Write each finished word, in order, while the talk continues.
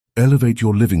Elevate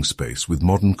your living space with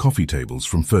modern coffee tables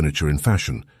from Furniture in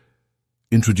Fashion.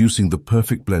 Introducing the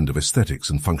perfect blend of aesthetics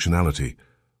and functionality.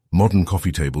 Modern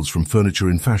coffee tables from Furniture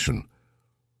in Fashion.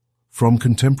 From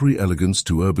contemporary elegance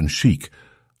to urban chic,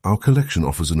 our collection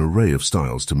offers an array of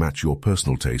styles to match your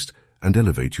personal taste and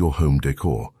elevate your home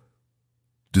decor.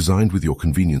 Designed with your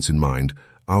convenience in mind,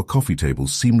 our coffee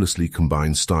tables seamlessly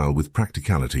combine style with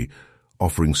practicality,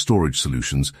 offering storage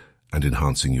solutions and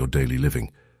enhancing your daily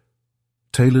living.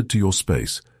 Tailored to your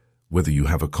space, whether you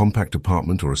have a compact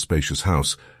apartment or a spacious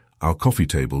house, our coffee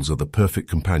tables are the perfect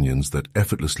companions that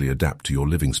effortlessly adapt to your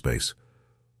living space.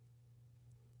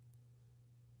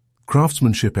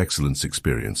 Craftsmanship excellence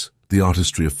experience, the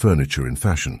artistry of furniture in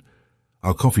fashion.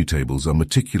 Our coffee tables are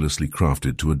meticulously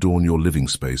crafted to adorn your living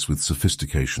space with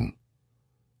sophistication.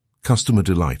 Customer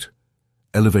delight.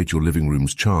 Elevate your living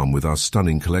room's charm with our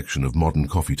stunning collection of modern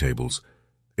coffee tables.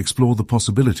 Explore the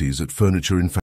possibilities at Furniture in Fashion.